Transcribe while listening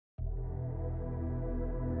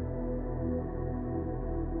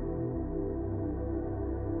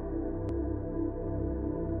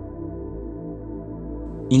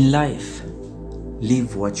In life,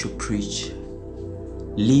 live what you preach.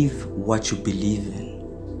 Live what you believe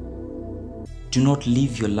in. Do not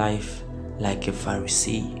live your life like a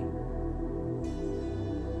Pharisee.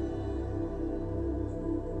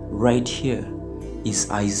 Right here is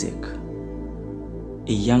Isaac,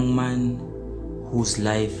 a young man whose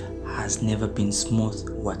life has never been smooth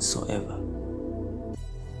whatsoever,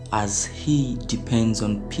 as he depends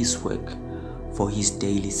on piecework for his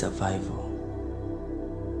daily survival.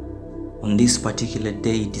 On this particular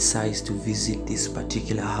day, he decides to visit this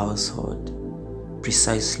particular household,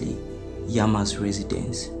 precisely Yama's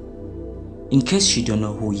residence. In case you don't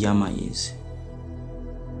know who Yama is,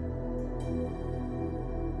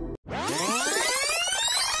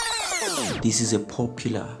 this is a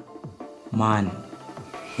popular man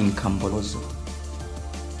in Kambolozo,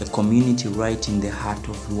 a community right in the heart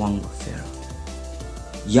of Luangwa Fera.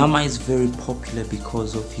 Yama is very popular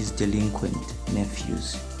because of his delinquent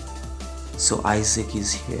nephews. So Isaac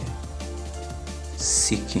is here,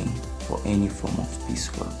 seeking for any form of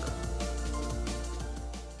piecework.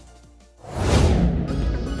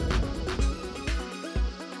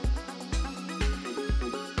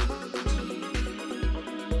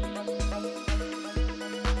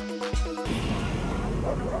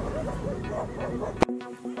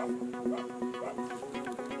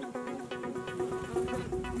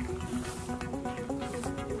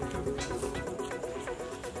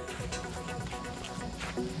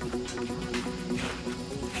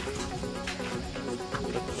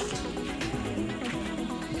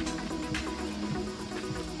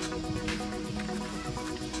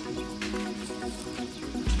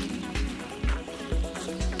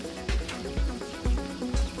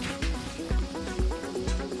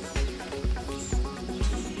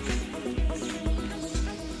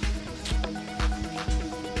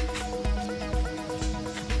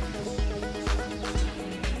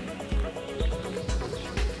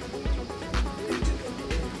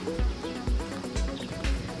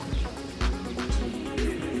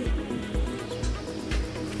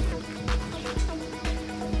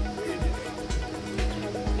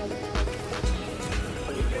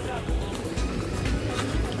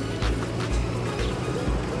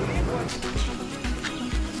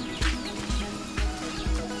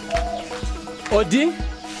 Odi?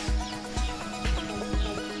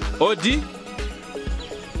 Odi?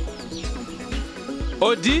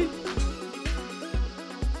 Odi?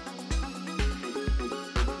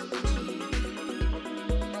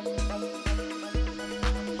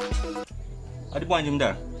 Adi bwanji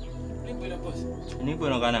mdala? Nibwera boss.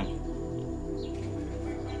 Nibwera kana?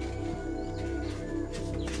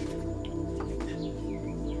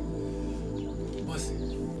 Boss.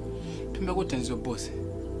 Pimba kutenzo boss.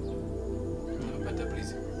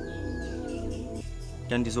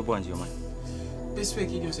 Tandizo bwanji yomani? Best way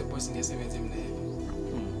kidi yose boss ngesebenze mina hivi.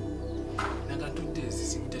 Nanga 2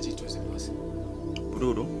 days sikutati tose boss.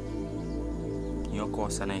 Bududu.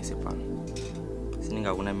 Yokosa na ise pano.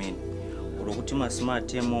 Sininga kuna meni. Urokuti ma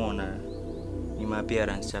smart yemona ni ma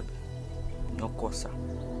appearance chape. Yokosa.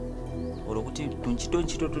 Urokuti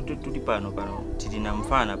tunchito tuli pano tili na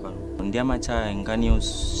mfana pano. Ndia macha ngani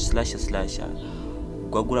slash.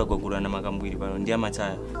 Gwagura na makambwiri pano ndia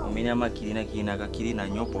macha. Umenya makili na kina kakili na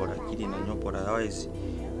nyopora, otherwise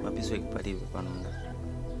mapiso ekipatiwe pano nda.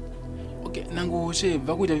 Okay, nangu she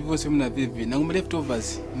vakuja vivose mna vivi. Nangu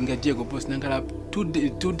leftovers ngajie go boss nangala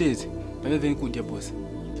 2 days. Baba kuja boss.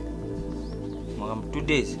 Magam 2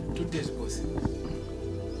 days. 2 days boss.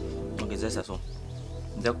 Ongeza sasa.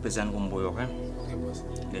 Nza kupeza ngomboyo, okay? Okay boss.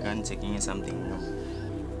 Lekani checking something, no.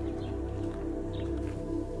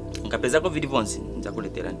 Ngapeza ko video vonsi nza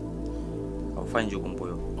kuleterani. Awufanje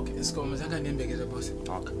ngomboyo. Okay, let's go. Mzanga niembekeza boss.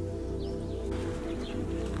 Okay.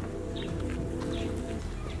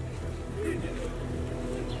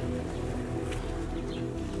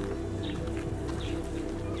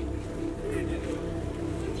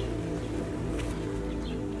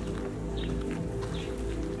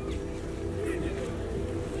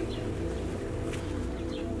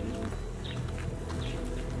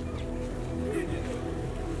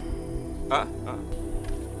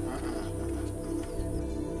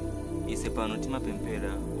 Ise pano tima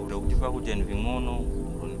pempera ula kutifa kuti nvingono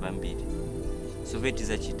uroni vambiri. So veti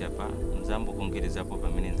zachita pa mzambo kongereza po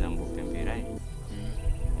pamene nzambo pempera.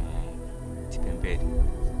 Tipempere.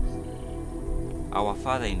 Our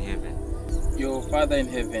Father in heaven. Your Father in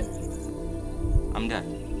heaven. Amda.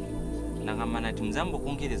 Nangamana ti mzambo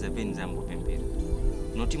kongereza pe nzambo pempera.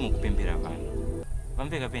 Noti mukupempera vana.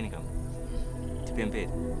 Vamveka peni kama. Tipempere.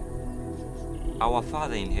 Our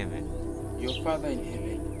Father in heaven. Your Father in heaven.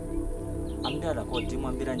 amdala koti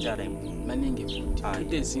mwambira njala imwe maningi futi 2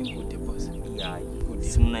 days inkude boss yayi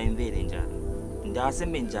simunaimvere njala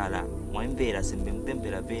ndasembe njala mwaimvera sembe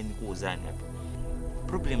mpembera peni kuuzani apa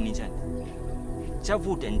problem ni njani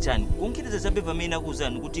chavuta njani kunkereza zabe pamene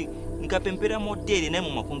akuuzani kuti nikapempera motere naye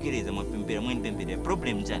mumakonkereza mwapempera mweni pempera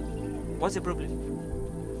problem njani what's the problem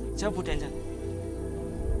chavuta njani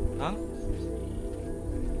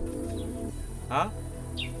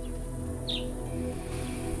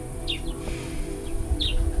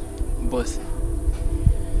boss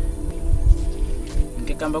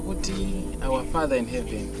ngekamba kuti our father in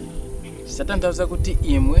heaven satantauza kuti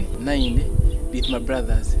imwe na ine with my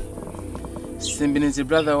brothers sembeneze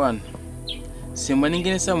brother one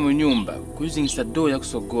semwaningenesa mu nyumba kuyuzingisa door ya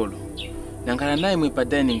kusogolo nankhala naye mwe pa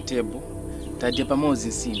dining table tadya pamodzi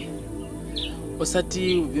nsima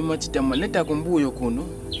osati vimachita mwaneta kumbuyo kuno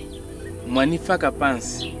mwanifaka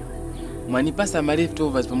pansi mwanipasa ma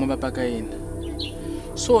leftovers pamwamba paka ena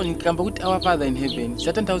so nikamba kuti our father in heaven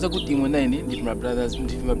satantauza kuti imwe na ine with my brothers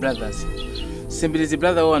sembeleze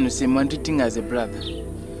brother one semwandreating as a brother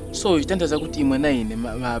so chitantauza kuti imwe na ine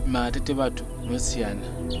matete vatu nosiyana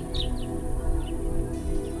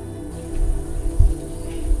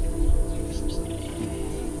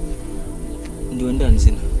ndiwe ndani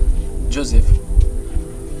zina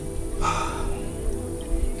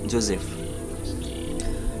Joseph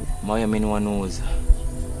mauya meni wanuuza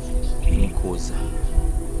nikuuza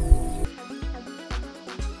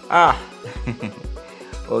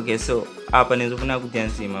okay so apa nizofuna kudya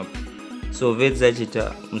nsima so vets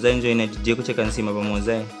zachita mzaenjoyina tije kucheka nsima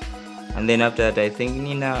pamoza and then after that I think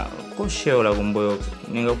nina kosheola kumboyo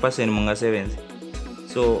ningakupaseni mungasebenze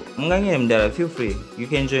so munganyere mdala feel free you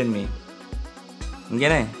can join me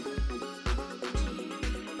ngene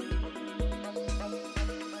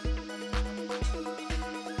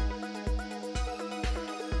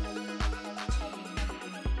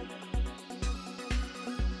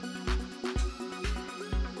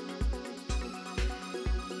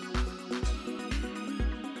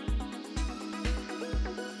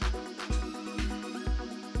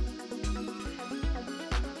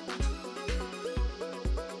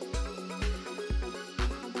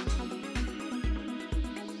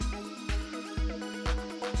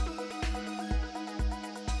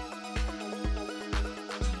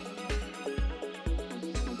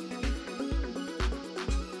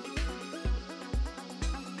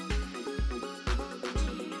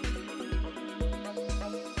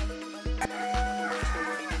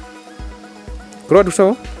Keluar tu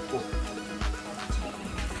sao?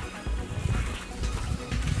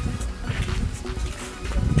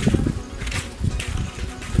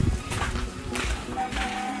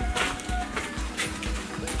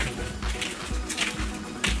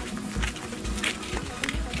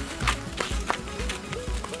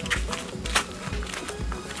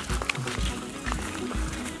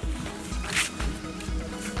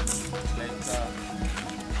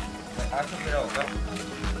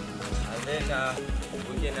 And then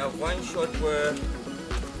we can have one shot where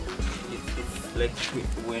it's like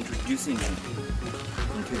we're introducing him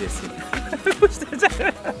into the scene.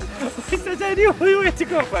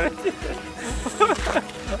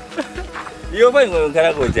 You're going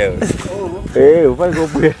to go jail. Hey, you're going to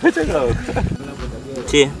go.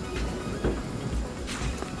 Che.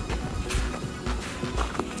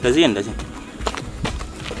 Kazienda che.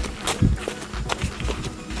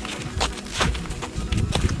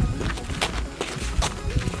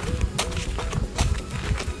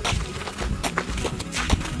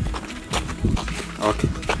 Okay.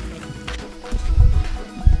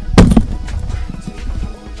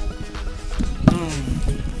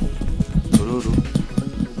 Ururu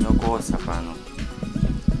nokosa pano.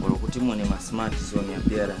 Olokuti mune ma smart zone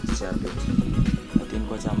appearance chape.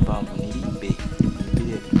 Atinko champamvu nilibe.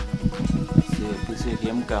 Piso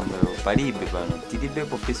yemkamba palibe pano. Tilibe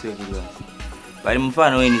po piso yekiliwa. Bali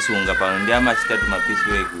mfano weni sunga pano ndi amachitatu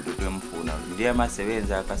mapiso yeku twemfuna. Ndi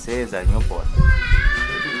amasebenza akaseza nyopo.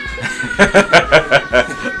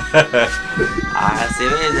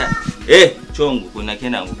 Seveza chongu kuna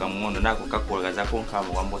kena ngukamuono nako kakola zako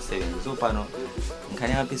nkamo kwambo seven so pano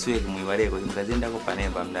nkanya mapiso yeku muibaleko ngazenda ko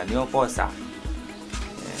panemba mndani yokosa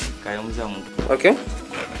kayo muza muntu. Okay.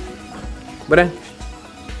 Bora.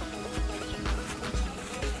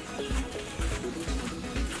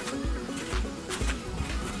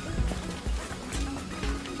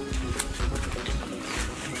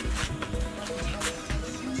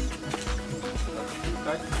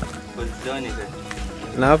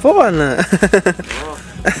 Na fona.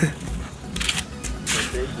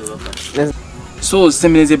 So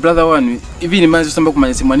sembeleze brother one even manzi usamba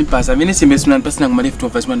kumanya simwani pasa vini simbe sunani pasa na kuma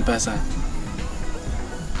leftovers one pasa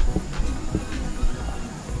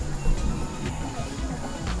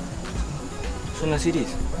Suna serious?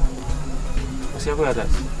 Usiako ya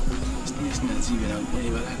tasi? Sinazibe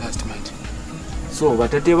na last month. So,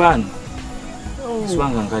 watate wanu?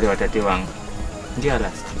 Swanga ngale watate wanga. Ndia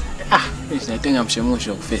last. Natenga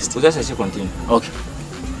mshemusho first. Uzasa si continue. Okay.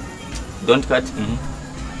 Don't cut.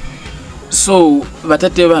 So,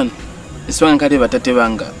 watate wanu? Swanga ngale watate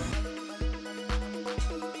wanga.